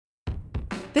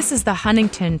This is the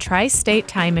Huntington Tri-State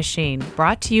Time Machine,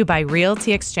 brought to you by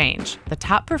Realty Exchange, the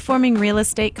top-performing real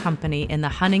estate company in the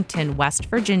Huntington, West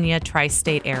Virginia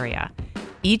tri-state area.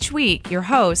 Each week, your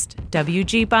host,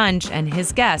 W.G. Bunch, and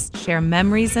his guests share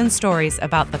memories and stories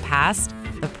about the past,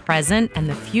 the present, and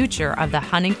the future of the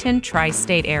Huntington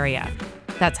tri-state area.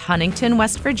 That's Huntington,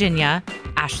 West Virginia,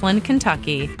 Ashland,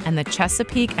 Kentucky, and the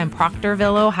Chesapeake and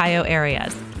Proctorville, Ohio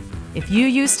areas. If you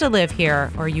used to live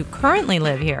here or you currently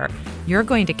live here, you're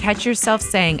going to catch yourself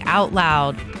saying out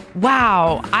loud,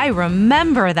 "Wow, I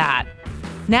remember that."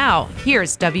 Now,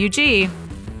 here's WG.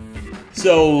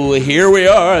 So here we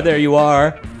are. There you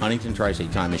are. Huntington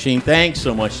Tri-State Time Machine. Thanks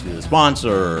so much to the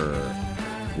sponsor,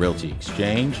 Realty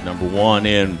Exchange, number one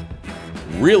in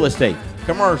real estate,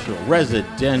 commercial,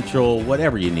 residential,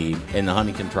 whatever you need in the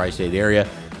Huntington Tri-State area,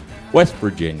 West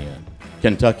Virginia,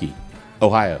 Kentucky,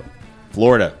 Ohio,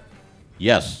 Florida.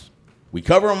 Yes, we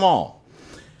cover them all.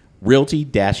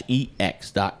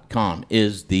 Realty-ex.com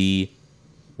is the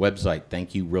website.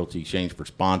 Thank you, Realty Exchange, for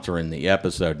sponsoring the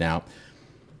episode. Now,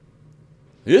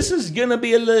 this is going to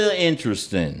be a little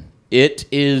interesting. It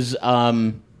is,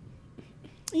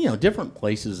 different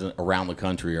places around the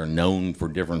country are known for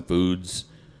different foods.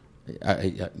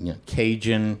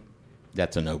 Cajun,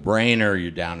 that's a no-brainer.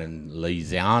 You're down in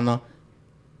Louisiana.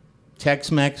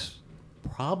 Tex-Mex,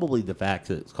 probably the fact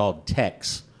that it's called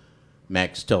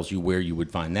Tex-Mex tells you where you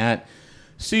would find that.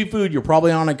 Seafood, you're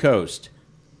probably on a coast.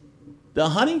 The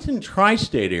Huntington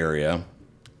Tri-State area,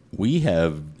 we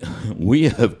have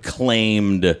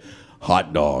claimed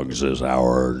hot dogs as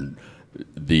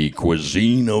the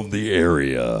cuisine of the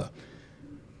area.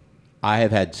 I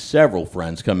have had several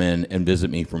friends come in and visit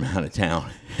me from out of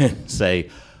town and say,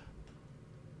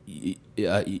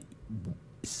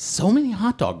 so many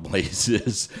hot dog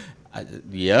places.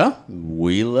 Yeah,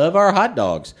 we love our hot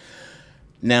dogs.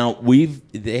 Now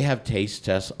they have taste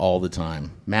tests all the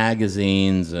time,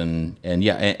 magazines and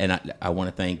I want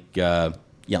to thank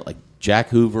like Jack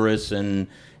Hooveris and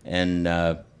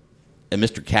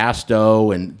Mr.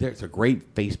 Casto, and there's a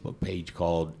great Facebook page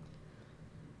called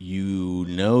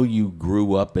You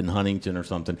Grew Up in Huntington or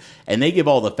something, and they give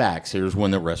all the facts. Here's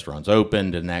when the restaurants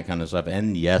opened and that kind of stuff.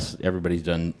 And yes, everybody's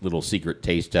done little secret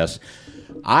taste tests.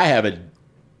 I have a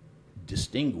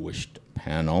distinguished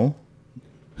panel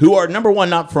who are, number one,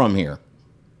 not from here.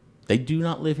 They do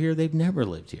not live here. They've never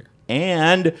lived here.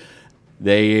 And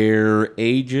their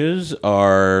ages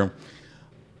are,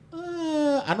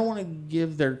 I don't want to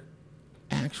give their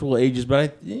actual ages,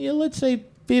 but let's say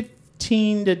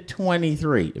 15 to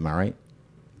 23. Am I right?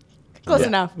 Close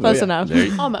enough.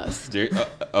 Almost.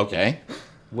 Okay.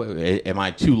 Am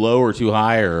I too low or too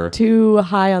high? Or too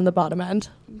high on the bottom end.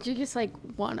 You're just like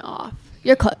one off.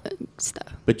 You're close,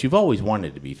 though. But you've always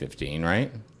wanted to be 15,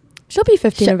 right? She'll be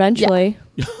 15 eventually.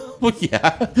 Yeah. Well,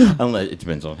 yeah. Unless it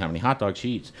depends on how many hot dog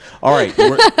she eats. All right.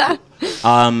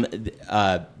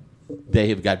 They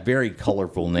have got very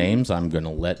colorful names. I'm going to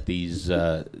let these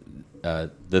the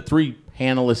three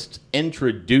panelists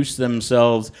introduce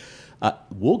themselves.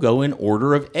 We'll go in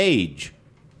order of age.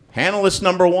 Panelist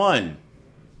number one.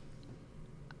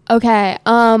 Okay.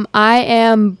 I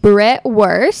am Britt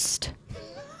Wurst.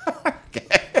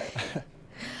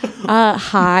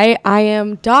 Hi, I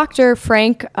am Dr.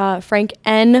 Frank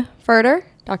N. Furter.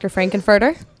 Dr.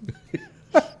 Frankenfurter.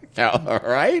 All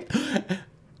right.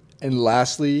 And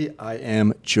lastly, I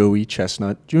am Joey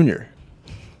Chestnut Jr.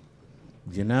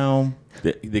 You know,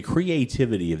 the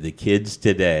creativity of the kids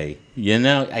today, you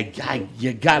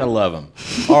gotta love them.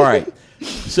 All right.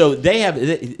 So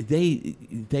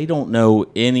they don't know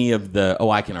any of the,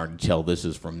 I can already tell this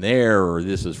is from there or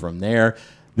this is from there.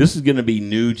 This is going to be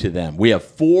new to them. We have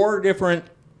 4 different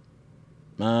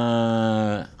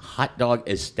hot dog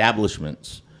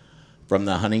establishments from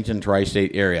the Huntington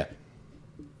Tri-State area.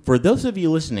 For those of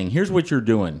you listening, here's what you're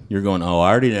doing. You're going, I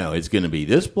already know. It's going to be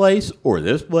this place or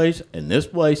this place and this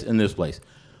place and this place.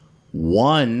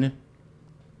 One,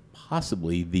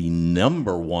 possibly the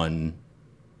number one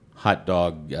hot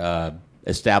dog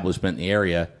establishment in the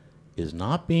area is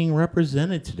not being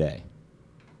represented today.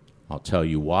 I'll tell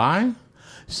you why.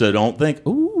 So don't think,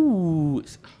 ooh,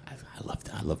 I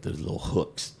love those little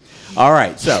hooks. All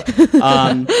right, so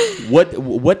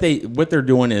what they're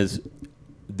doing is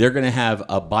they're going to have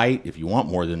a bite. If you want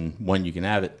more than one, you can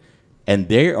have it, and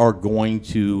they are going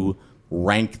to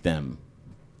rank them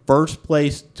first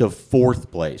place to fourth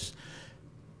place.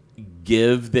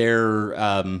 Give their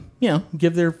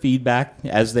feedback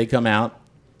as they come out.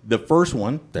 The first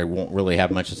one, they won't really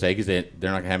have much to say because they're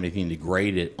not going to have anything to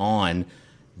grade it on.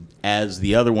 As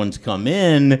the other ones come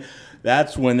in,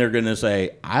 that's when they're going to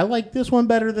say, I like this one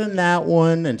better than that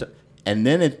one. And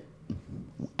then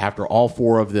after all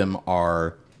 4 of them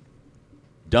are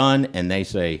done and they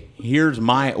say, here's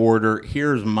my order,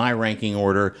 here's my ranking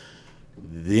order,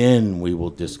 then we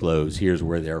will disclose here's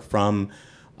where they're from.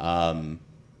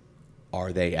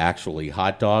 Are they actually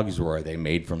hot dogs or are they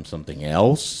made from something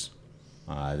else?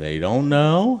 They don't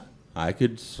know. I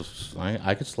could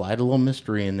slide a little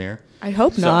mystery in there. I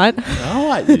hope not.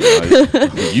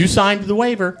 You signed the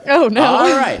waiver. Oh, no.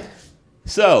 All right.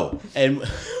 So, and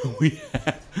we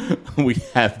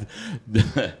have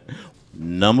the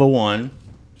number 1.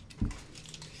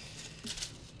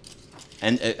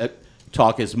 And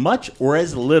talk as much or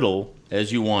as little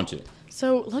as you want to.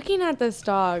 So looking at this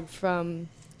dog from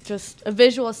just a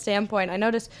visual standpoint, I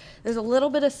noticed there's a little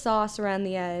bit of sauce around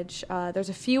the edge. There's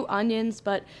a few onions,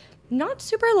 but not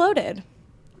super loaded.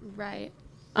 Right.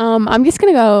 I'm just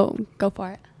gonna go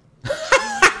for it.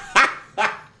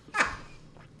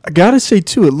 I gotta say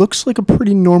too, it looks like a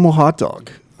pretty normal hot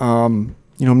dog. I'm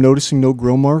noticing no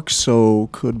grill marks, so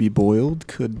could be boiled,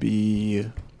 could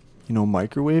be,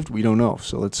 microwaved. We don't know.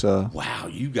 So let's. Wow,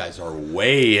 you guys are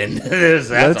way into this.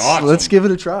 That's awesome. Let's give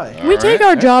it a try. We take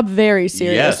our job very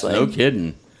seriously. Yes, no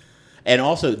kidding. And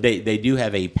also, they do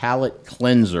have a palate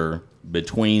cleanser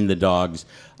between the dogs.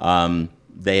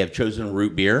 They have chosen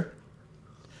root beer.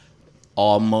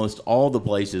 Almost all the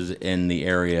places in the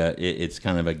area, it's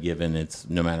kind of a given. It's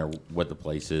no matter what the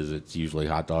place is, it's usually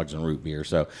hot dogs and root beer.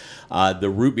 So the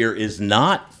root beer is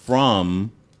not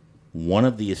from one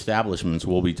of the establishments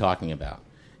we'll be talking about.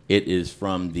 It is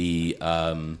from the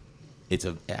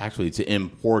it's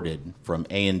imported from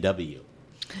A&W.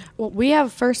 Well, we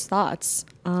have first thoughts.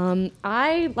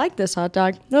 I like this hot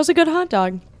dog. That was a good hot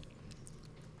dog.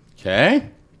 Okay.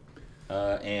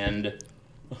 And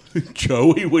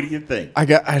Joey, what do you think? I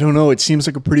don't know. It seems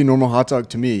like a pretty normal hot dog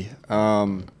to me. All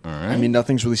right. I mean,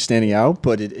 nothing's really standing out,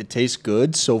 but it tastes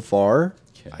good so far.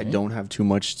 Okay. I don't have too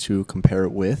much to compare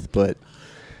it with, but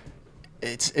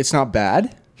it's not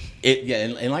bad.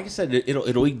 And like I said,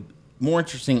 it'll be more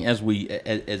interesting as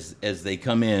they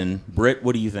come in. Britt,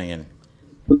 what are you thinking?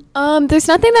 There's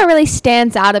nothing that really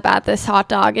stands out about this hot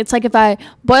dog. It's like if I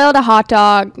boiled a hot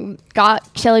dog,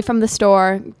 got chili from the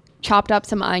store, chopped up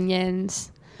some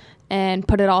onions, and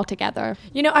put it all together.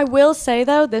 I will say,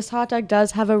 though, this hot dog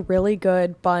does have a really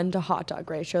good bun to hot dog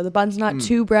ratio. The bun's not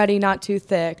too bready, not too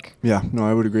thick. Yeah, no,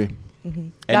 I would agree. Mm-hmm.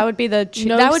 That would be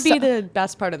the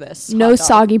best part of this. No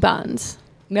soggy buns.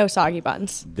 No soggy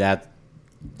buns. That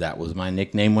was my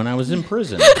nickname when I was in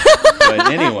prison.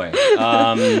 But anyway,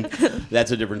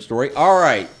 that's a different story. All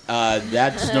right,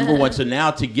 that's number 1. So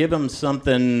now to give them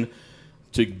something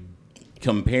to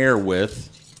compare with,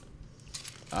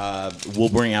 we'll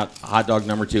bring out hot dog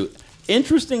number 2.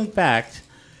 Interesting fact,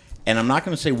 and I'm not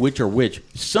going to say which are which.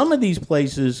 Some of these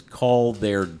places call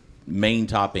their main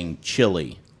topping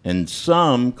chili, and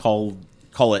some call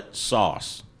it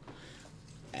sauce.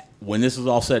 When this is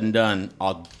all said and done,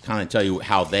 I'll kind of tell you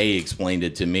how they explained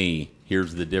it to me.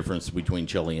 Here's the difference between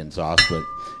chili and sauce. But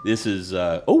this is,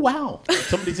 oh, wow.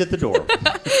 Somebody's at the door.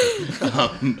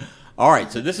 All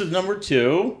right, so this is number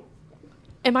 2.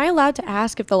 Am I allowed to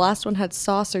ask if the last one had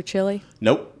sauce or chili?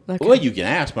 Nope. Okay. Well, you can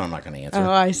ask, but I'm not going to answer. Oh,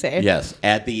 I see. Yes.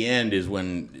 At the end is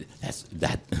when,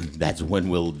 that's when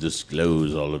we'll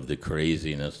disclose all of the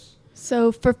craziness.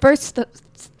 So for first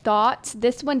thoughts,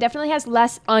 this one definitely has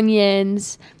less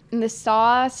onions. And the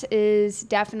sauce is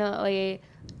definitely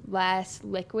less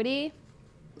liquidy.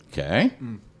 Okay.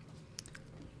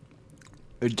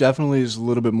 It definitely is a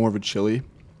little bit more of a chili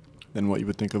than what you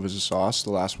would think of as a sauce.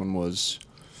 The last one was,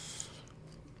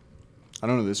 I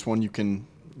don't know, this one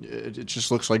it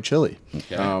just looks like chili.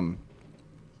 Okay. I'll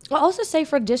also say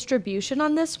for distribution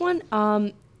on this one,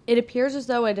 it appears as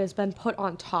though it has been put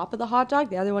on top of the hot dog.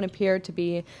 The other one appeared to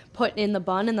be put in the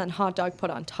bun and then hot dog put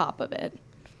on top of it.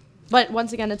 But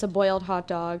once again, it's a boiled hot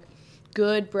dog.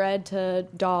 Good bread to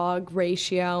dog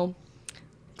ratio.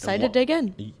 Excited to dig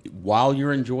in. While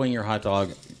you're enjoying your hot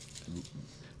dog,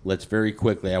 let's very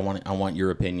quickly, I want your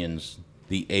opinions.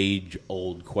 The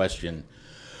age-old question.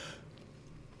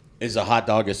 Is a hot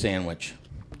dog a sandwich?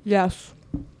 Yes.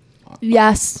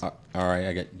 Yes. All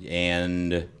right,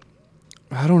 and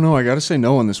I don't know. I got to say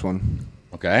no on this one.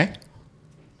 Okay.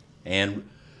 And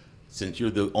since you're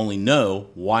the only no,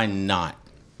 why not?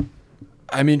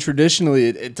 I mean, traditionally,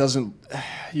 it doesn't.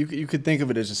 You could think of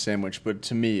it as a sandwich, but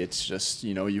to me, it's just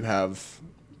you have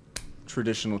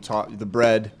traditional the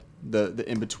bread, the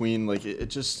in between. Like it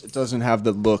doesn't have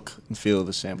the look and feel of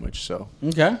a sandwich. So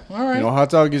okay, all right. A hot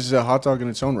dog is a hot dog in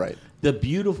its own right. The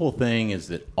beautiful thing is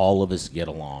that all of us get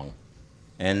along,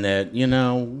 and that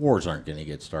wars aren't going to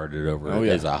get started over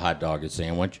as a hot dog, a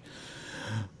sandwich.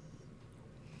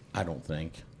 I don't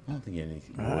think. I don't think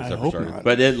anything I was ever hope started. not.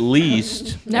 But at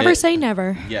least. Never say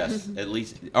never. Yes, at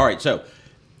least. All right, so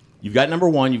you've got number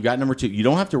 1, you've got number 2. You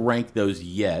don't have to rank those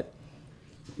yet.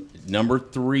 Number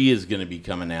 3 is going to be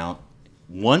coming out.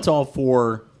 Once all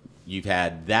 4 you've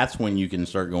had, that's when you can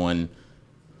start going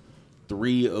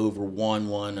 3 over 1,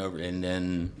 1 over, and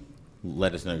then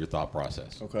let us know your thought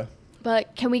process. Okay.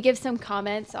 But can we give some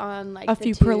comments on like A the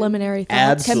few two? preliminary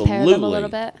thoughts. Absolutely. Compare them a little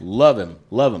bit. Love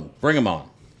him. Bring him on.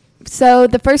 So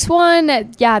the first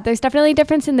one, yeah, there's definitely a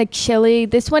difference in the chili.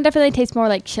 This one definitely tastes more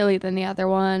like chili than the other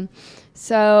one.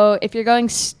 So if you're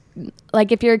going,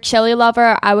 if you're a chili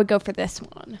lover, I would go for this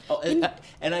one. Oh,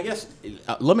 and I guess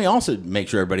let me also make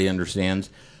sure everybody understands.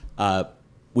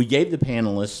 We gave the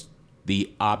panelists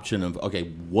the option of, okay,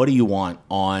 what do you want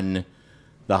on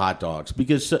the hot dogs?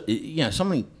 Because so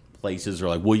many places are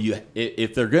like, well,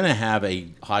 if they're going to have a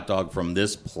hot dog from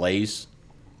this place,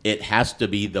 it has to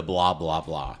be the blah blah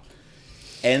blah.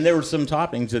 And there were some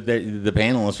toppings that the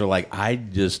panelists are like,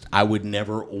 I would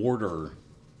never order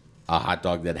a hot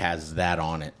dog that has that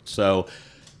on it. So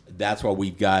that's why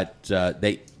we've got,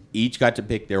 they each got to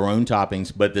pick their own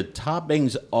toppings, but the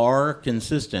toppings are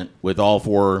consistent with all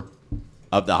 4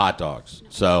 of the hot dogs.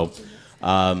 So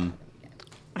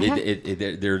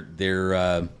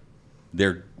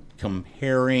they're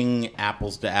comparing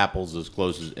apples to apples as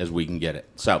close as we can get it.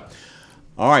 So,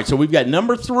 all right, so we've got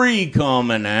number 3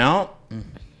 coming out.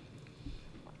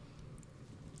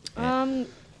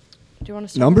 Do you want to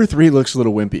start? Number 3 looks a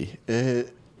little wimpy.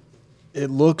 It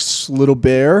looks a little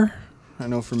bare. I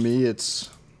know for me, it's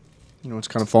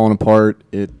kind of falling apart.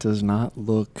 It does not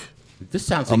look. This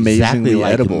sounds Amazingly exactly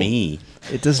like edible. me.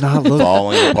 It does not look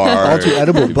Falling apart. all too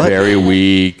edible, but very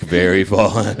weak, very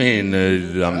falling. I mean,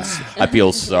 I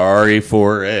feel sorry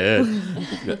for it.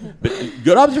 But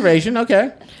good observation.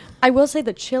 Okay. I will say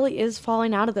the chili is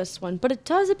falling out of this one, but it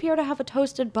does appear to have a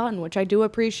toasted bun, which I do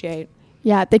appreciate.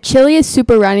 Yeah, the chili is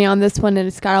super runny on this one, and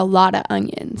it's got a lot of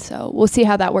onion. So we'll see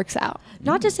how that works out.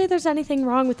 Not to say there's anything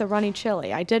wrong with the runny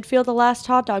chili. I did feel the last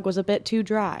hot dog was a bit too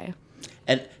dry.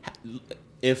 And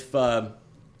if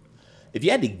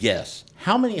you had to guess,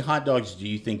 how many hot dogs do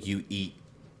you think you eat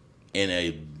in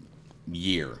a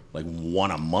year? Like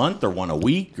one a month or one a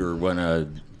week or one a...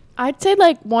 I'd say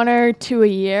like 1 or 2 a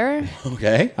year.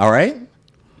 Okay. All right.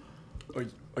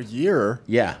 a year.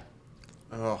 Yeah.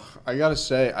 Oh, I gotta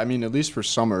say, I mean, at least for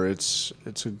summer, it's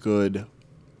a good,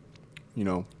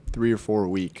 3 or 4 a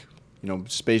week.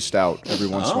 Spaced out every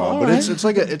once in a while. all But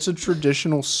right. it's a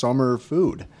traditional summer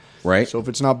food. Right. So if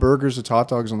it's not burgers, it's hot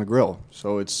dogs on the grill.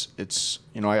 So it's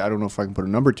I don't know if I can put a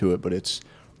number to it, but it's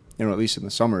at least in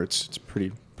the summer, it's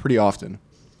pretty often.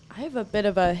 I have a bit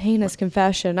of a heinous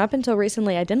confession. Up until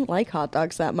recently, I didn't like hot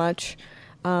dogs that much.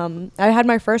 I had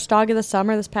my first dog of the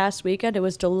summer this past weekend. It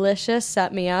was delicious,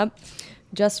 set me up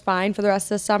just fine for the rest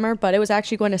of the summer, but it was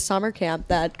actually going to summer camp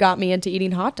that got me into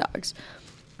eating hot dogs.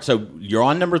 So you're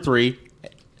on number 3,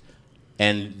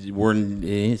 and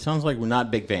it sounds like we're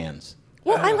not big fans.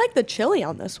 Well, I like the chili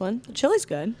on this one. The chili's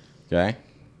good. Okay.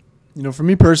 For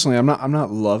me personally, I'm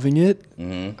not loving it.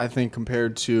 Mm-hmm. I think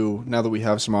compared to now that we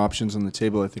have some options on the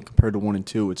table, I think compared to 1 and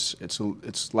 2,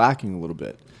 it's lacking a little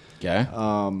bit. Okay.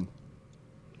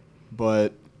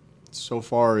 But so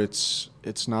far, it's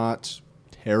not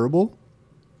terrible.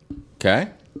 Okay.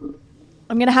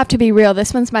 I'm going to have to be real.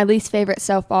 This one's my least favorite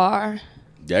so far,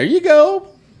 There you go.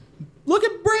 Look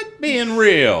at Britt being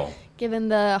real. given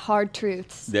the hard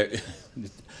truths. There,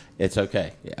 it's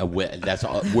okay. Yeah,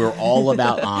 we're all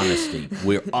about honesty.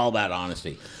 We're all about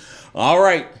honesty. All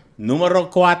right.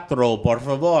 Número 4, por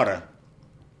favor.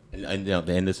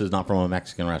 And this is not from a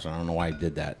Mexican restaurant. I don't know why I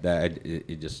did that.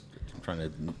 I'm trying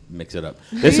to mix it up.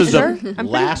 This is the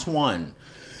last one.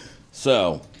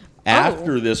 So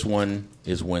after this one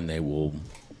is when they will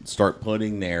start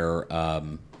putting their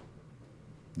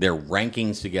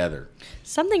rankings together.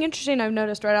 Something interesting I've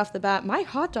noticed right off the bat, my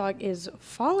hot dog is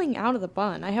falling out of the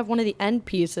bun. I have one of the end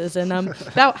pieces, and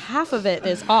about half of it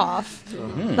is off.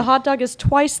 The hot dog is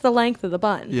twice the length of the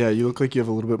bun. Yeah, you look like you have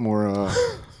a little bit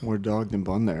more dog than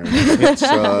bun there.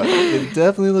 It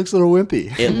definitely looks a little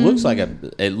wimpy. It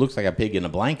looks like a pig in a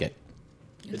blanket.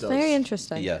 It's very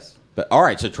interesting. Yes. But all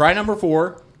right, so try number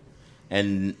 4,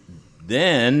 and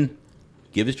then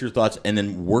give us your thoughts, and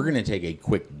then we're going to take a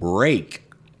quick break,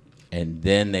 and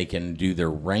then they can do their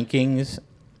rankings.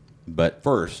 But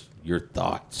first, your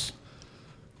thoughts.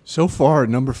 So far,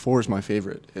 number 4 is my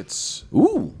favorite. It's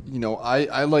Ooh.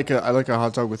 I like a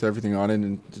hot dog with everything on it,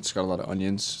 and it's got a lot of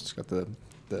onions. It's got the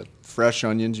fresh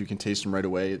onions. You can taste them right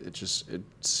away. It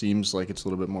seems like it's a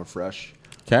little bit more fresh.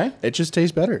 Okay. It just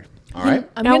tastes better. All right.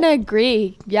 I'm going to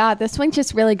agree. Yeah, this one's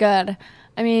just really good.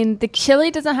 I mean, the chili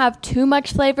doesn't have too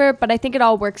much flavor, but I think it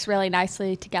all works really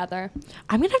nicely together.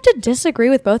 I'm going to have to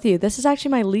disagree with both of you. This is actually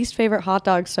my least favorite hot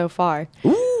dog so far.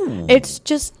 Ooh. It's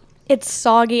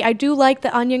soggy. I do like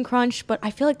the onion crunch, but I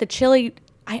feel like the chili,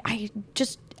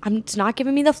 it's not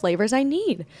giving me the flavors I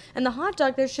need. And the hot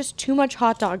dog, there's just too much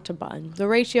hot dog to bun. The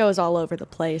ratio is all over the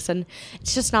place, and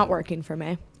it's just not working for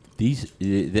me. These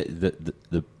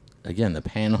again, the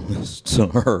panelists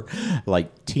are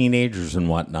like teenagers and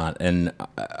whatnot, and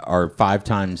are 5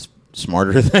 times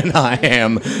smarter than I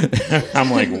am. I'm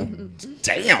like,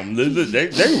 damn, they're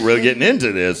really getting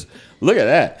into this. Look at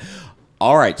that.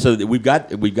 All right, so we've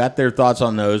got their thoughts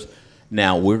on those.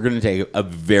 Now we're going to take a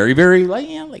very, very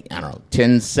I don't know,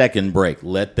 10-second break.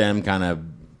 Let them kind of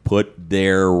put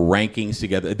their rankings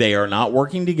together. They are not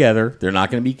working together. They're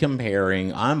not going to be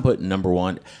comparing. I'm putting number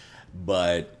 1,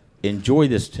 but enjoy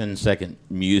this 10-second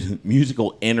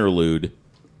musical interlude,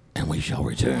 and we shall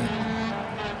return.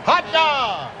 Hot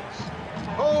dogs!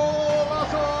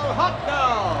 Colossal hot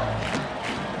dogs!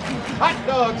 Hot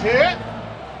dogs here!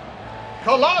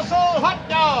 Colossal hot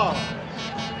dogs!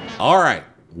 All right,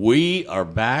 we are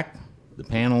back. The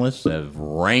panelists have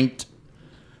ranked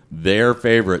their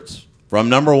favorites from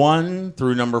number 1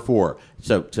 through number 4.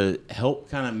 So to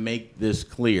help kind of make this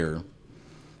clear,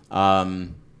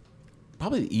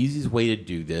 probably the easiest way to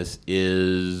do this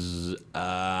is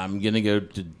I'm going to go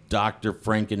to Dr.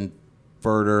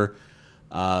 Frankenfurter.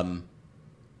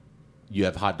 You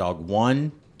have hot dog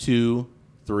 1, 2,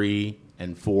 3,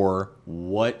 and 4.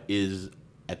 What is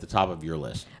at the top of your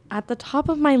list? At the top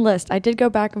of my list, I did go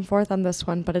back and forth on this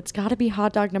one, but it's got to be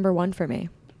hot dog number 1 for me.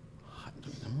 Hot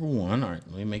dog number 1. All right,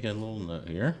 let me make a little note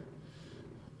here.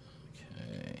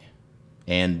 Okay.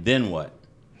 And then what?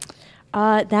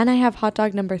 Then I have hot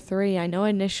dog number 3. I know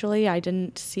initially I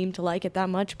didn't seem to like it that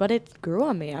much, but it grew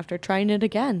on me after trying it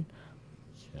again.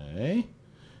 Okay.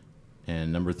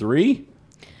 And number 3?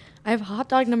 I have hot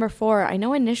dog number 4. I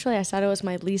know initially I said it was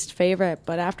my least favorite,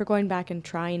 but after going back and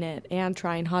trying it and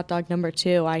trying hot dog number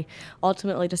 2, I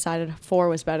ultimately decided 4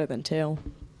 was better than 2. All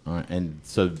right. And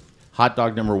so hot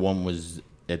dog number 1 was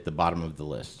at the bottom of the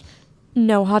list.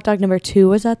 No, hot dog number 2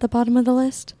 was at the bottom of the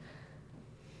list.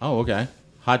 Oh, okay.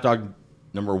 Hot dog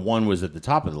number 1 was at the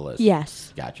top of the list.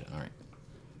 Yes. Gotcha. All right.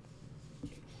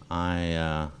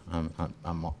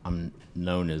 I'm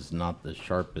known as not the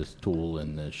sharpest tool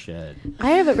in the shed. I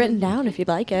have it written down if you'd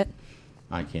like it.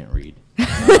 I can't read.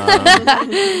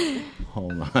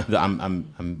 Hold on.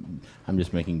 I'm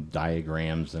just making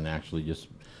diagrams and actually just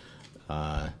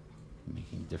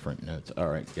making different notes. All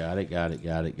right. Got it.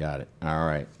 All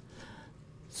right.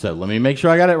 So let me make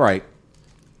sure I got it right.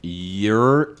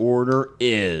 Your order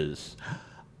is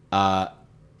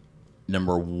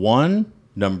number 1,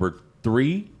 number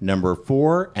 3, number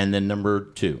 4, and then number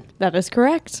 2. That is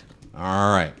correct.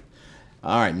 All right.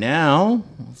 Now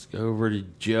let's go over to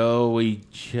Joey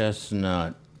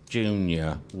Chestnut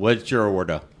Jr. What's your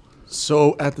order?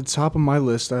 So at the top of my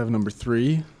list, I have number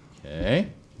 3. Okay.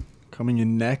 Coming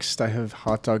in next, I have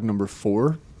hot dog number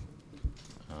 4.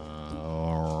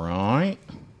 All right.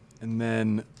 And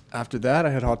then after that, I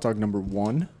had hot dog number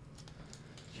 1.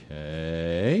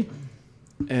 Okay.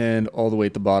 And all the way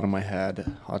at the bottom, I had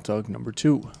hot dog number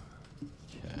 2. Okay.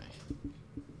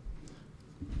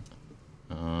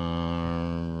 All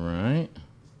right.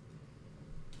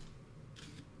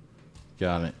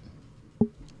 Got it.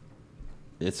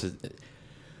 It's going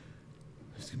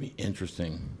to be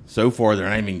interesting. So far, they're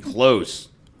not even close.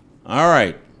 All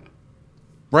right.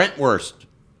 Brentwurst.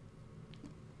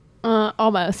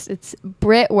 Almost. It's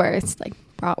Bratwurst, like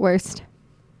bratwurst.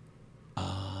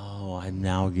 Oh, I'm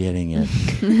now getting it.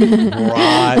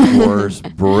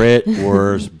 Bratwurst,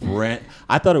 Bratwurst, Brent.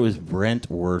 I thought it was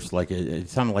Brentwurst. Like it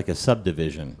sounded like a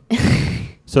subdivision.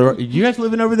 So, are you guys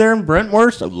living over there in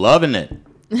Brentwurst? I'm loving it.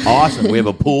 Awesome. We have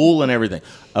a pool and everything.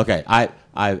 Okay,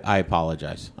 I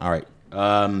apologize. All right.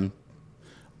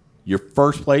 Your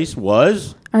first place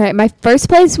was? All right, my first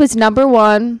place was number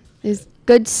 1. Is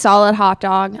good solid hot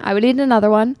dog. I would eat another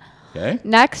one. Okay.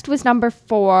 Next was number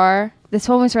 4. This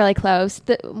one was really close.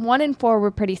 The 1 and 4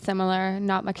 were pretty similar.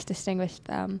 Not much distinguished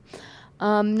them.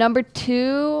 Number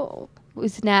 2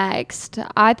 was next.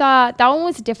 I thought that one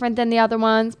was different than the other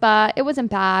ones, but it wasn't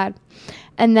bad.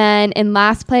 And then in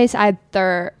last place, I had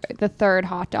the third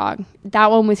hot dog.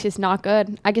 That one was just not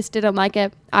good. I just didn't like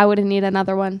it. I wouldn't need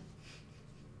another one.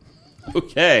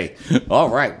 Okay. All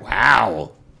right.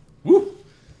 Wow. Woo.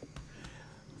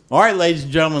 All right, ladies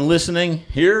and gentlemen listening,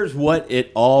 here's what it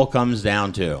all comes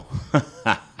down to.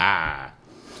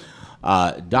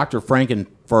 Dr.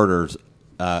 Frankenfurter's,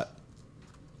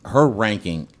 her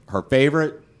ranking, her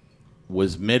favorite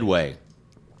was Midway.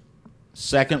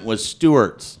 Second was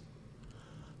Stewart's.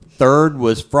 Third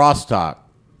was Frost Top.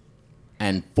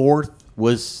 And fourth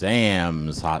was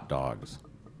Sam's Hot Dogs.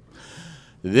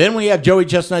 Then we have Joey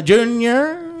Chestnut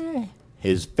Jr.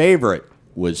 His favorite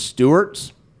was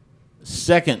Stewart's.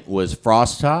 Second was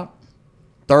Frost Top.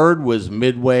 Third was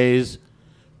Midway's.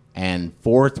 And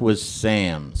fourth was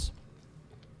Sam's.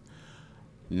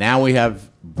 Now we have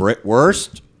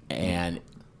Bratwurst and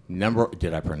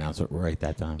did I pronounce it right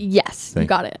that time? Yes, you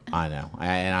got it. I know.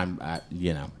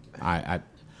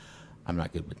 I'm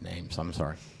not good with names. I'm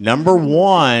sorry. Number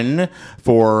one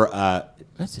for,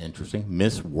 that's interesting,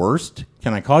 Miss Wurst.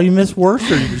 Can I call you Miss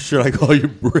Wurst or should I call you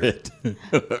Brit?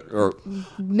 Or,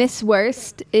 Miss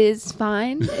Worst is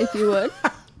fine, if you would.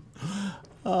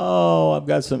 oh, I've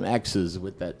got some X's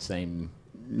with that same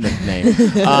nickname.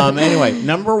 Anyway,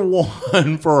 number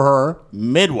one for her,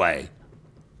 Midway.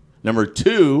 Number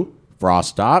two,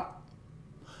 Frost Top.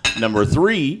 Number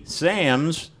three,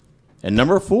 Sam's. And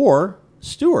number four,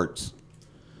 Stewart's.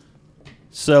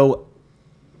 So,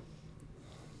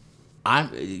 I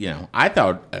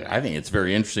think it's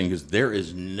very interesting because there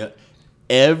is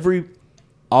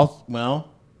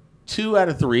two out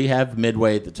of three have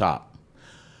Midway at the top,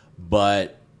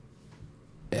 but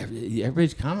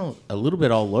everybody's kind of a little bit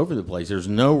all over the place. There's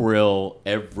no real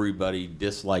everybody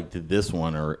disliked this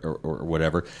one or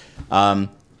whatever.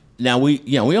 Now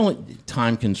we only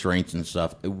time constraints and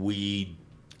stuff. We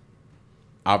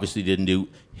obviously didn't do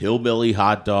hillbilly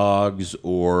hot dogs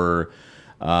or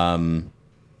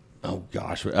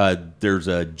there's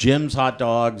Jim's hot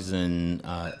dogs and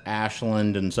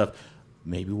Ashland and stuff.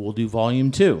 Maybe we'll do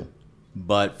volume 2,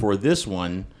 but for this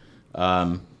one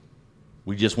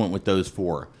we just went with those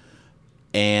 4.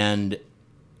 And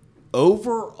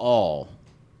overall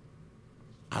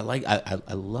I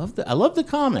love the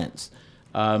comments.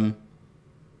 2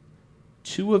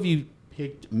 of you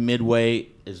picked Midway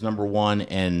as number 1,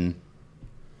 and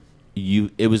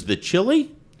it was the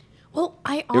chili? Well,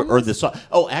 or the sauce.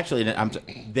 Oh, actually,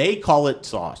 they call it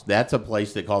sauce. That's a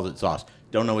place that calls it sauce.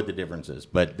 Don't know what the difference is,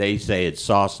 but they say it's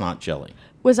sauce, not chili.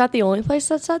 Was that the only place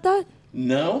that said that?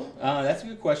 No, that's a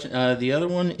good question. The other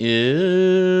one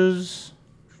is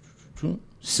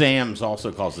Sam's.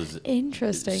 Also calls it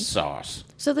interesting sauce.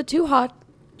 So the two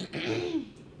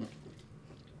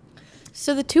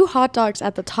hot dogs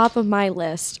at the top of my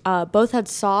list both had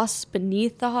sauce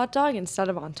beneath the hot dog instead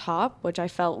of on top, which I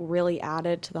felt really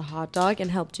added to the hot dog and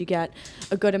helped you get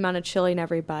a good amount of chili in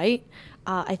every bite.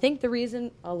 I think the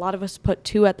reason a lot of us put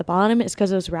 2 at the bottom is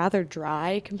because it was rather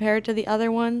dry compared to the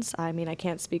other ones. I mean, I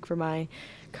can't speak for my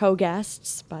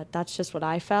co-guests, but that's just what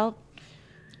I felt.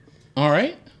 All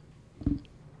right.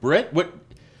 Brett, what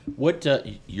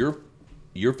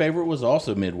your favorite was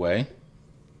also Midway.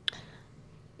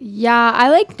 Yeah, I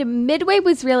liked Midway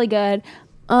was really good.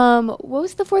 What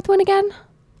was the 4th one again?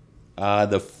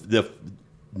 The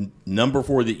number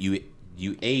 4 that you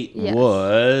ate Yes.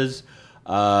 was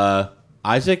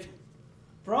Isaac?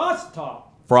 Frost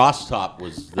Top. Frost Top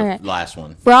was the Okay. last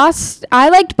one. Frost, I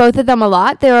liked both of them a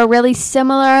lot. They were really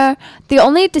similar. The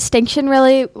only distinction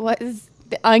really was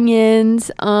the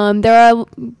onions. There are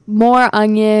more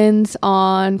onions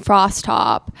on Frost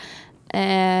Top,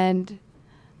 and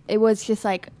it was just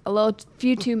like a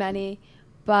few too many,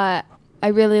 but I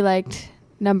really liked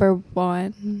number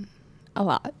 1 a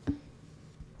lot.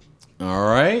 All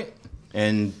right.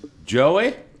 And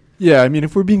Joey? Yeah, I mean,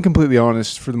 if we're being completely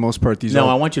honest, for the most part, these No,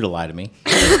 I all... want you to lie to me.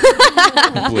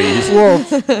 Please.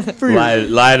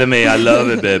 Lie to me. I love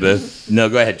it, baby. No,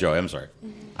 go ahead, Joey. I'm sorry.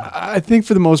 I think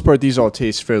for the most part, these all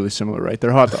taste fairly similar, right?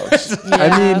 They're hot dogs.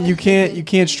 I mean, you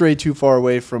can't stray too far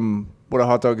away from what a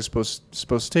hot dog is supposed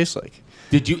to taste like.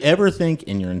 Did you ever think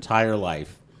in your entire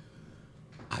life,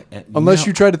 Unless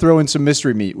you try to throw in some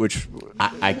mystery meat, which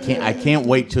I can't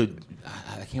wait to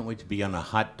be on a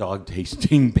hot dog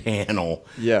tasting panel.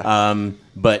 Yeah.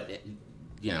 But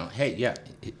hey, yeah,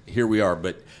 here we are.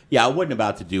 But yeah, I wasn't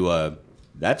about to do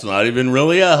that's not even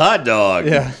really a hot dog.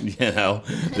 Yeah.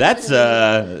 That's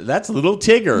little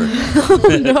Tigger.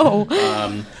 Oh, no.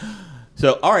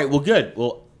 So all right, well, good.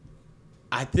 Well,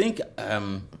 I think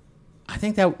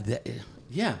that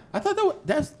yeah, I thought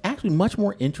that's actually much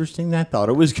more interesting than I thought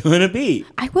it was going to be.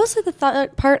 I will say the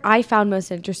part I found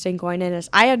most interesting going in is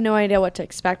I had no idea what to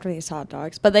expect from these hot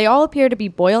dogs, but they all appear to be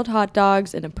boiled hot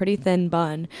dogs in a pretty thin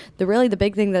bun. The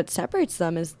big thing that separates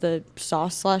them is the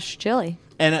sauce/chili.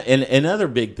 And another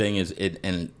big thing is,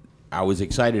 and I was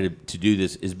excited to do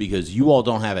this, is because you all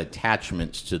don't have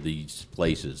attachments to these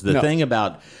places. The thing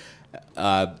about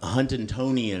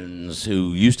Huntintonians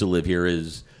who used to live here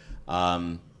is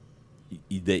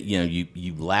that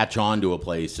you latch on to a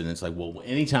place, and it's like, well,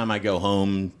 anytime I go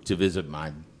home to visit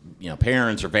my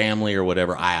parents or family or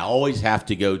whatever, I always have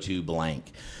to go to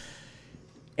blank.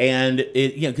 And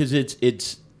because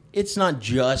it's not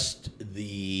just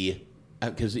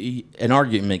because an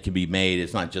argument can be made.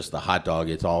 It's not just the hot dog.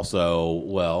 It's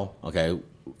also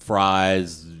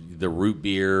fries, the root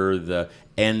beer,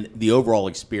 and the overall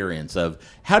experience of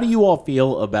how do you all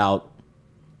feel about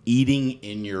eating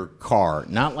in your car,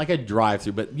 not like a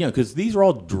drive-through, but because these are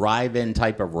all drive-in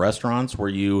type of restaurants where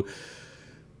you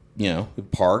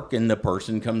park and the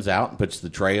person comes out and puts the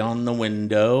tray on the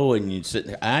window and you sit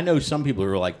there. I know some people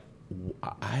who are like,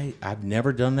 I've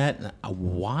never done that.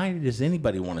 Why does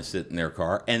anybody want to sit in their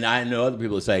car? And I know other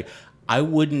people that say, I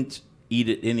wouldn't eat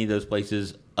at any of those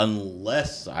places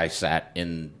unless I sat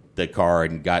in the car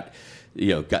and got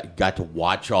to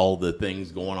watch all the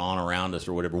things going on around us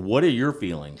or whatever. What are your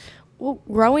feelings? Well,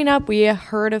 growing up, we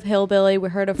heard of Hillbilly, we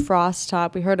heard of Frost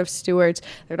Top, we heard of Stewart's.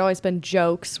 There'd always been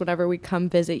jokes whenever we come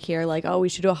visit here, like, oh, we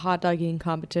should do a hot dog eating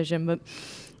competition, but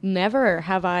never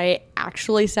have I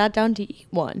actually sat down to eat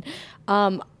one.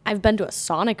 I've been to a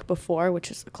Sonic before, which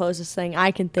is the closest thing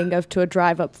I can think of to a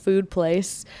drive-up food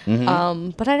place. Mm-hmm.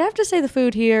 But I'd have to say the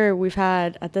food here we've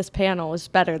had at this panel is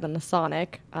better than the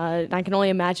Sonic. And I can only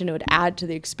imagine it would add to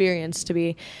the experience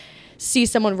to see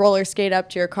someone roller skate up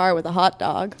to your car with a hot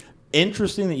dog.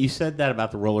 Interesting that you said that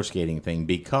about the roller skating thing,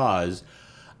 because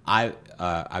I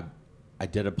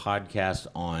did a podcast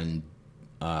on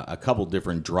a couple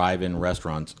different drive-in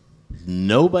restaurants.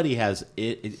 Nobody has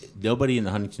nobody in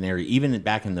the Huntington area, even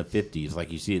back in the 50s,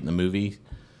 like you see it in the movies,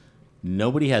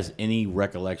 nobody has any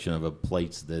recollection of a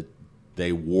place that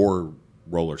they wore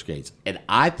roller skates. And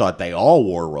I thought they all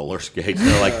wore roller skates.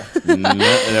 They're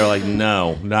like,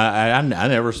 no, I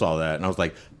never saw that. And I was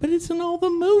like, but it's in all the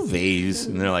movies.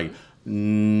 And they're like,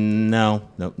 no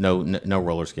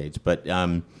roller skates. But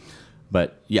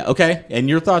yeah, okay. And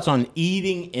your thoughts on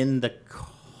eating in the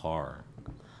car?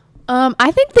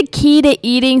 I think the key to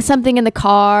eating something in the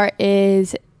car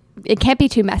is it can't be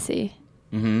too messy.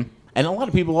 Mm-hmm. And a lot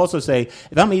of people also say,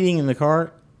 if I'm eating in the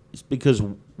car, it's because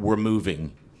we're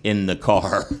moving in the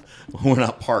car. We're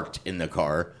not parked in the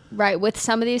car. Right. With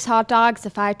some of these hot dogs,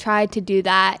 if I tried to do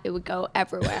that, it would go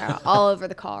everywhere, all over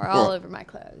the car, all over my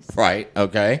clothes. Right.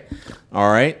 Okay. All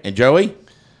right. And Joey?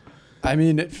 I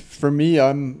mean, for me,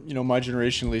 my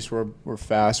generation, at least, we're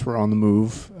fast, we're on the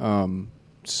move.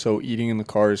 So eating in the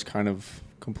car is kind of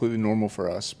completely normal for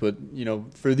us. But,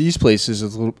 for these places,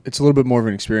 it's a little bit more of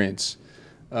an experience.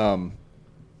 So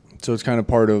it's kind of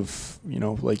part of,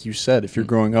 like you said, if you're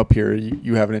growing up here,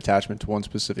 you have an attachment to one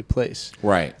specific place.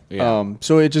 Right. Yeah.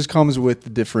 So it just comes with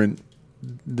the different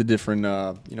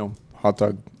hot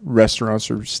dog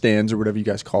restaurants or stands or whatever you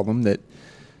guys call them that,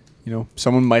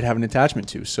 someone might have an attachment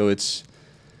to. So it's,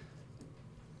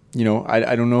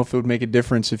 I don't know if it would make a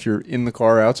difference if you're in the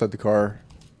car or outside the car,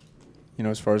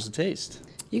 as far as the taste.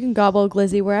 You can gobble a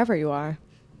glizzy wherever you are.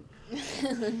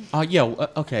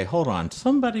 Okay, hold on.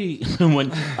 Somebody,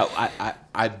 when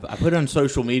I put on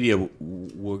social media,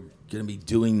 we're going to be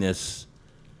doing this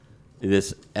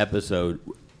episode.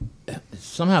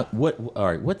 Somehow, what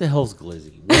the hell's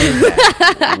glizzy? What is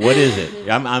that? What is it?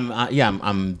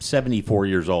 I'm 74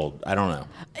 years old. I don't know.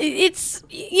 It's,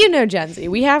 Gen Z.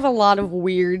 We have a lot of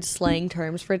weird slang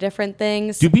terms for different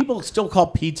things. Do people still call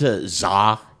pizza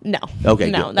za? No.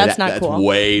 Okay. No, good. that's not cool. That's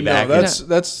way back. No,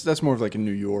 that's more of like in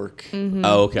New York. Mm-hmm.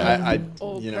 Oh, okay.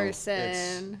 Old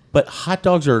person. But hot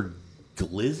dogs are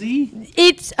glizzy?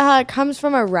 It comes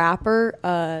from a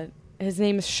rapper. His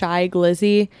name is Shy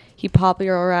Glizzy. He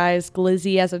popularized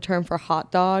glizzy as a term for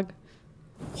hot dog.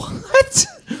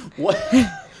 What?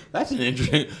 That's an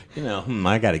interesting.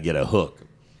 I got to get a hook.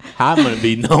 I'm going to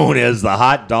be known as the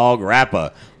hot dog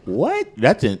rapper. What?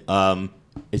 That's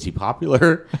is he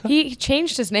popular? He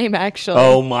changed his name, actually.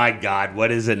 Oh my God!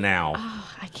 What is it now? Oh,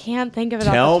 I can't think of it.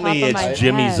 Tell off the top me of my it's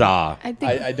Jimmy head. Za.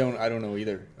 I don't know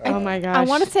either. Oh my gosh! I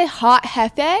want to say hot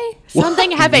hefe.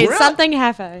 Something hefe. Really? Something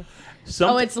hefe.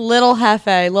 Oh, it's Little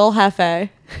Hefe. Lil Hefe.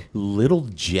 Little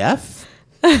Jeff?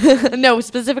 No,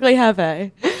 specifically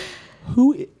Hefe.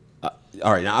 Who?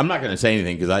 All right, now I'm not going to say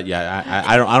anything because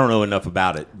I don't know enough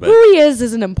about it. But who he is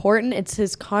isn't important. It's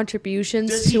his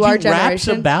contributions to our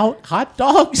generation. Raps about hot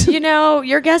dogs?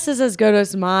 Your guess is as good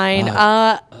as mine.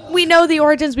 We know the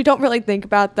origins. We don't really think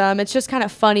about them. It's just kind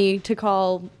of funny to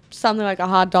call something like a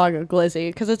hot dog a glizzy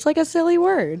because it's like a silly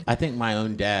word. I think my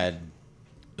own dad,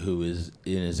 who is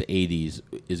in his 80s,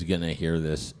 is going to hear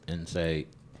this and say,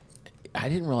 I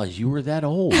didn't realize you were that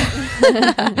old. I'm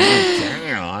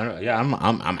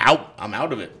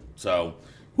out of it. So,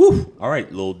 whew. All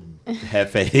right, little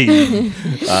Hefe,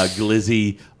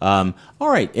 glizzy. All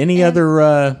right. Any other?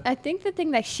 I think the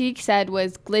thing that Sheik said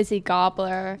was glizzy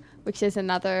gobbler, which is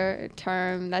another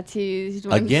term that's used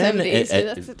when Again, somebody's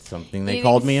it's something they eating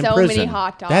called me in so prison. many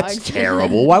hot dogs. That's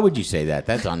terrible. Why would you say that?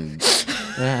 That's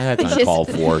that's uncalled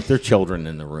for. There are children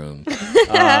in the room.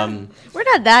 We're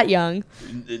not that young.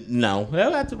 No,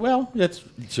 that's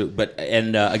true. But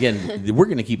again, we're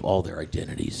going to keep all their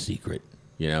identities secret,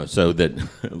 so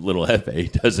that little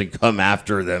Hefe doesn't come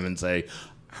after them and say,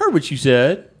 "Heard what you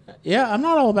said." Yeah, I'm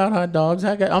not all about hot dogs.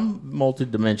 I'm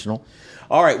multidimensional.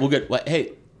 All right, well, good. Well,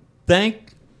 hey,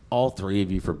 thank all three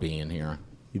of you for being here.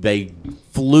 They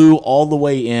flew all the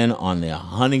way in on the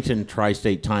Huntington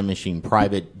Tri-State Time Machine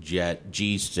private jet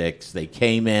G6. They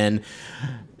came in.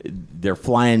 They're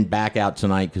flying back out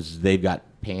tonight because they've got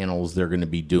panels they're going to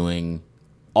be doing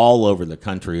all over the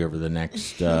country over the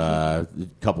next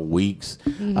couple weeks.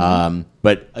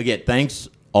 But again, thanks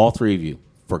all three of you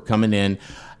for coming in.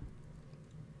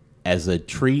 As a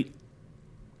treat,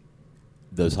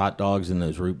 those hot dogs and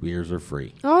those root beers are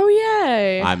free. Oh,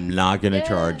 yay. I'm not going to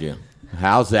charge you.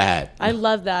 How's that? I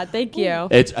love that. Thank you.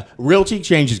 It's Realty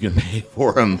Exchange is going to pay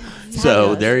for them.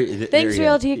 So Thanks, you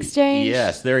Realty have it. Exchange.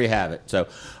 Yes, there you have it. So,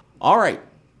 all right,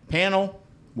 panel,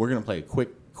 we're going to play a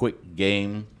quick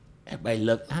game. Everybody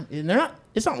look.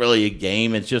 It's not really a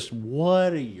game. It's just,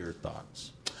 what are your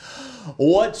thoughts?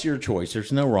 What's your choice?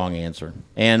 There's no wrong answer.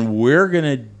 And we're going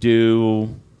to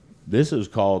do, this is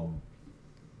called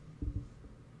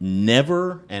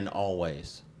Never and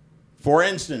Always. For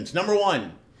instance, number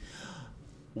one,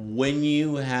 when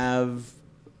you have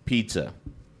pizza,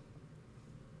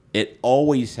 it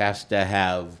always has to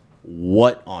have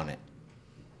what on it?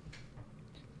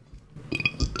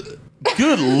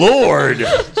 Good Lord.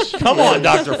 Come on,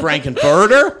 Dr.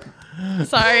 Frankenfurter.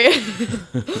 Sorry.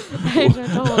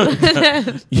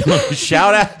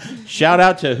 Shout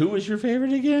out to, who was your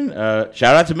favorite again?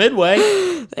 Shout out to Midway.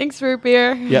 Thanks, root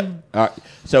beer. Yep. All right.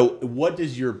 So what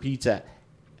does your pizza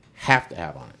have to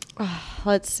have on it?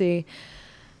 Let's see.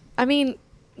 I mean,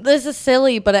 this is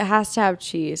silly, but it has to have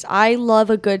cheese. I love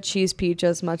a good cheese pizza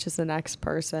as much as the next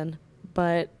person.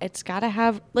 But it's got to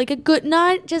have, like, a good,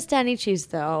 not just any cheese,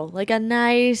 though. Like a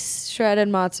nice shredded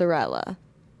mozzarella.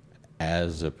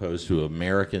 As opposed to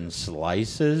American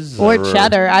slices? Or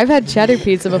cheddar. I've had cheddar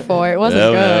pizza before. It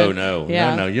wasn't good. No.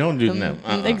 Yeah. No, you don't do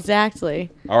that.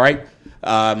 Exactly. All right.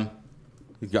 All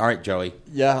right, Joey.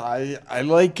 Yeah, I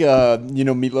like,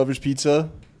 Meat Lover's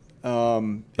Pizza.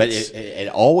 But it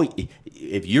always,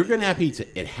 if you're going to have pizza,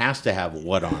 it has to have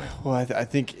what on it? Well, I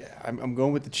think I'm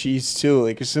going with the cheese too,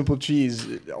 like a simple cheese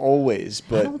always.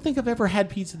 But I don't think I've ever had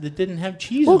pizza that didn't have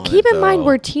cheese on it. Well, keep in mind though.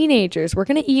 we're teenagers. We're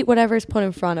going to eat whatever's put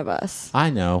in front of us.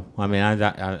 I know. I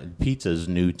mean, pizza is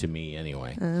new to me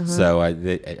anyway. So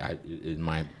in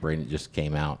my brain, it just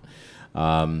came out.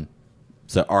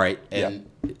 So, all right. And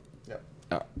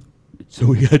so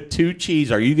we got two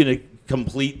cheese. Are you going to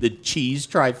complete the cheese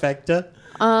trifecta?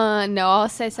 No, I'll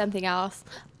say something else.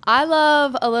 I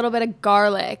love a little bit of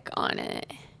garlic on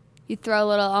it. You throw a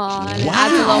little on, it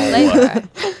adds a little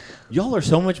flavor. Y'all are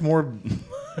so much more.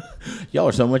 Y'all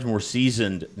are so much more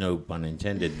seasoned, no pun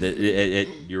intended,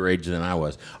 at your age than I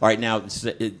was. All right, now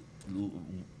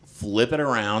flip it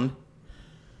around.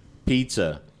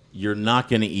 Pizza. You're not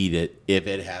going to eat it if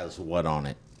it has what on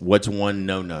it? What's one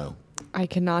no-no? I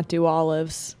cannot do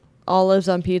olives. Olives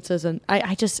on pizzas, and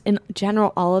I just, in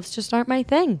general, olives just aren't my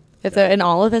thing. If an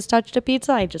olive has touched a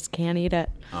pizza, I just can't eat it.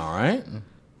 All right.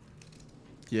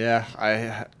 Yeah,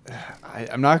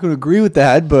 I'm not going to agree with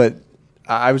that, but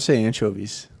I would say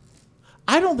anchovies.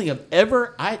 I don't think I've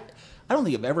ever had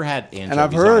anchovies. And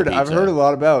I've heard on a pizza. a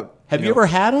lot about. Have you ever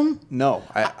had them? No,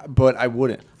 but I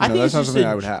wouldn't. I think that's it's not just something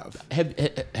I would have.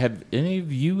 Have any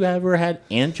of you ever had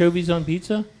anchovies on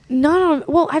pizza? Not on.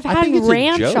 Well, I've I had think it's a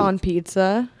ranch joke. on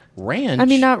pizza. Ranch? I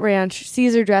mean, not ranch.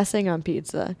 Caesar dressing on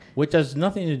pizza. Which has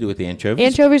nothing to do with the anchovies.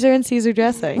 Anchovies are in Caesar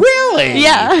dressing. Really?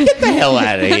 Yeah. Get the hell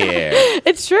out of here.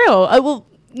 It's true. Well,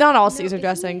 not all Caesar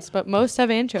dressings, but most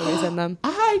have anchovies in them.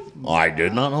 I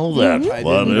did not know that. I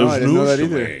didn't know that to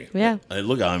either. me. Yeah.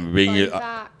 Look, I'm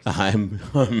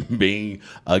being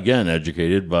again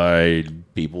educated by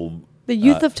people. The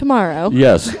youth of tomorrow.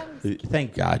 Yes.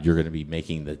 Thank God you're going to be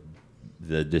making the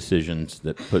decisions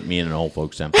that put me in an old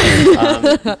folks' home.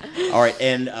 All right,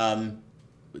 and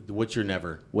what's your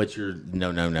never? What's your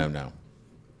no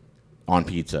on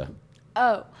pizza?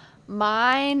 Oh,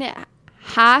 mine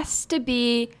has to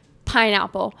be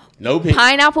pineapple. No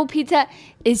Pineapple pizza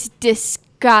is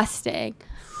disgusting.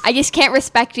 I just can't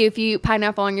respect you if you eat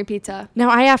pineapple on your pizza. Now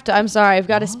I'm sorry, I've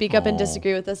got to speak up and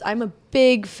disagree with this. I'm a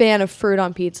big fan of fruit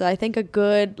on pizza. I think a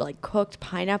good cooked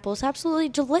pineapple is absolutely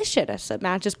delicious. It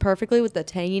matches perfectly with the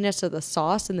tanginess of the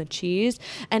sauce and the cheese.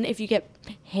 And if you get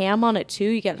ham on it too,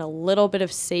 you get a little bit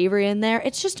of savory in there.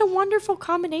 It's just a wonderful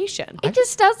combination. It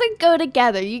just doesn't go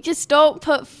together. You just don't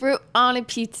put fruit on a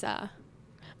pizza.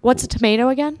 What's a tomato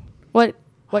again? What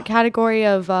category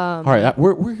of? All right,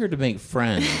 we're here to make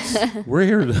friends.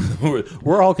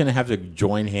 We're all going to have to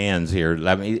join hands here.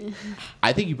 I mean,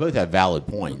 I think you both have valid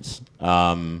points.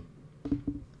 It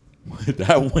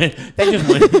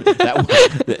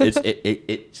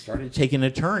started taking a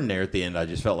turn there at the end. I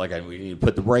just felt like we need to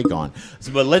put the brake on.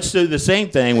 So, but let's do the same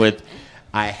thing with.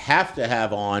 I have to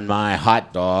have on my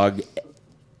hot dog.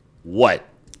 What?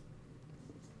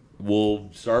 We'll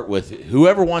start with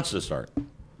whoever wants to start.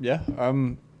 Yeah.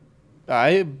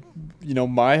 My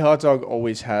hot dog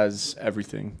always has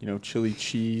everything. Chili,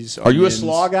 cheese. Are you a onions,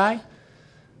 slaw guy?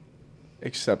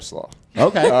 Except slaw.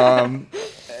 Okay.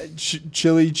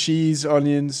 Chili, cheese,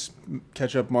 onions,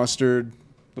 ketchup, mustard, a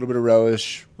little bit of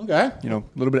relish. Okay. A little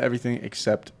bit of everything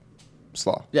except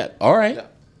slaw. Yeah. All right. Yeah.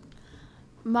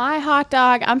 My hot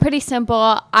dog, I'm pretty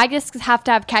simple. I just have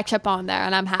to have ketchup on there,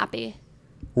 and I'm happy.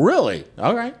 Really?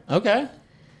 All right. Okay.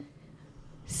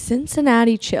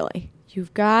 Cincinnati chili.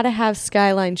 You've got to have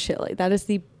Skyline chili. That is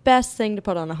the best thing to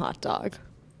put on a hot dog.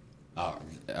 All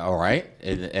right.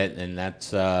 And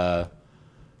that's, I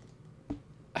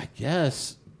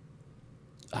guess,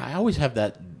 I always have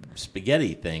that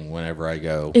spaghetti thing whenever I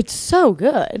go. It's so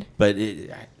good. But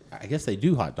I guess they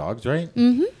do hot dogs, right?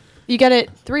 Mm-hmm. You get it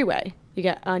 3-way. You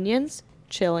get onions,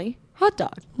 chili, hot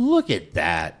dog. Look at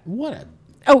that. What a...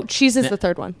 Oh, cheese is the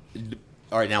third one.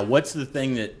 All right. Now, what's the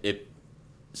thing that if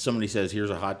somebody says, here's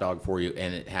a hot dog for you,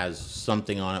 and it has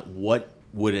something on it, what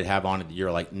would it have on it that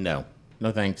you're like, no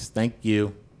thanks, thank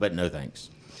you, but no thanks?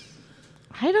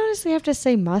 I'd honestly have to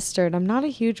say mustard. I'm not a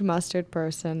huge mustard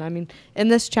person. I mean, in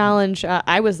this challenge,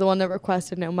 I was the one that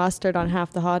requested no mustard on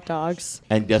half the hot dogs.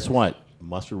 And guess what?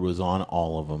 Mustard was on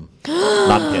all of them.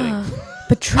 Not kidding.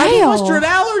 Betrayal. I have a mustard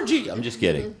allergy. I'm just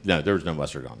kidding. No, there was no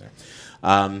mustard on there.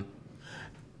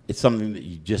 It's something that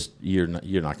you're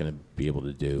not going to be able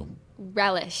to do.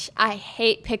 Relish. I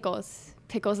hate pickles.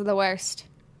 Pickles are the worst.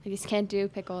 I just can't do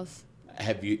pickles.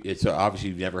 Have you? It's obviously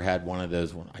you've never had one of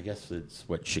those. I guess it's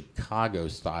Chicago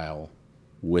style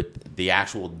with the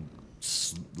actual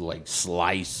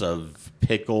slice of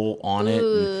pickle on it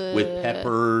and with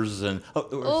peppers and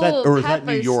or is that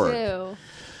New York? Too.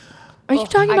 Are you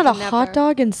talking about a hot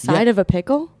dog inside of a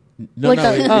pickle? No.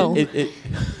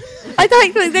 I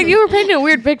thought that you were painting a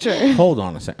weird picture. Hold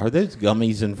on a second. Are those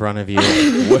gummies in front of you?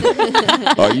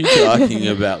 Are you talking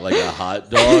about like a hot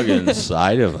dog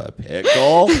inside of a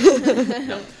pickle?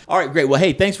 No. All right, great. Well,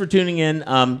 hey, thanks for tuning in.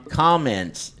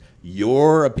 Comments,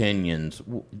 your opinions.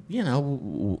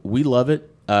 We love it.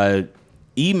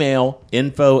 Email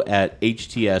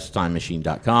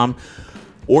info@htstimemachine.com.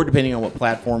 Or depending on what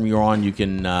platform you're on, you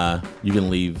can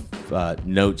leave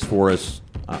notes for us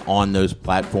on those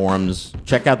platforms.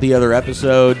 Check out the other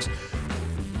episodes.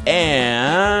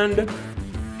 And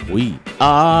we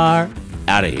are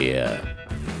out of here.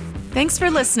 Thanks for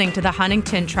listening to the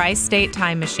Huntington Tri-State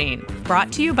Time Machine,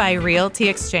 brought to you by Realty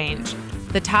Exchange,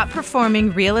 the top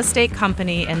performing real estate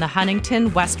company in the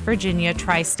Huntington, West Virginia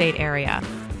tri-state area.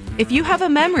 If you have a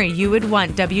memory you would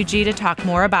want WG to talk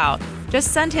more about,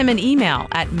 just send him an email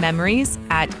at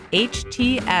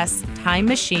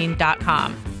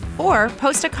memories@htstimemachine.com or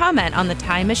post a comment on the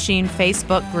Time Machine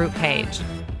Facebook group page.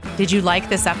 Did you like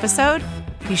this episode?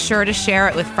 Be sure to share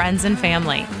it with friends and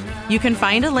family. You can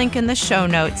find a link in the show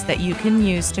notes that you can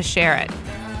use to share it.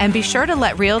 And be sure to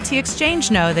let Realty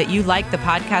Exchange know that you like the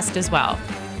podcast as well.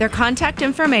 Their contact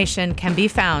information can be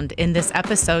found in this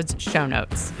episode's show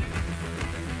notes.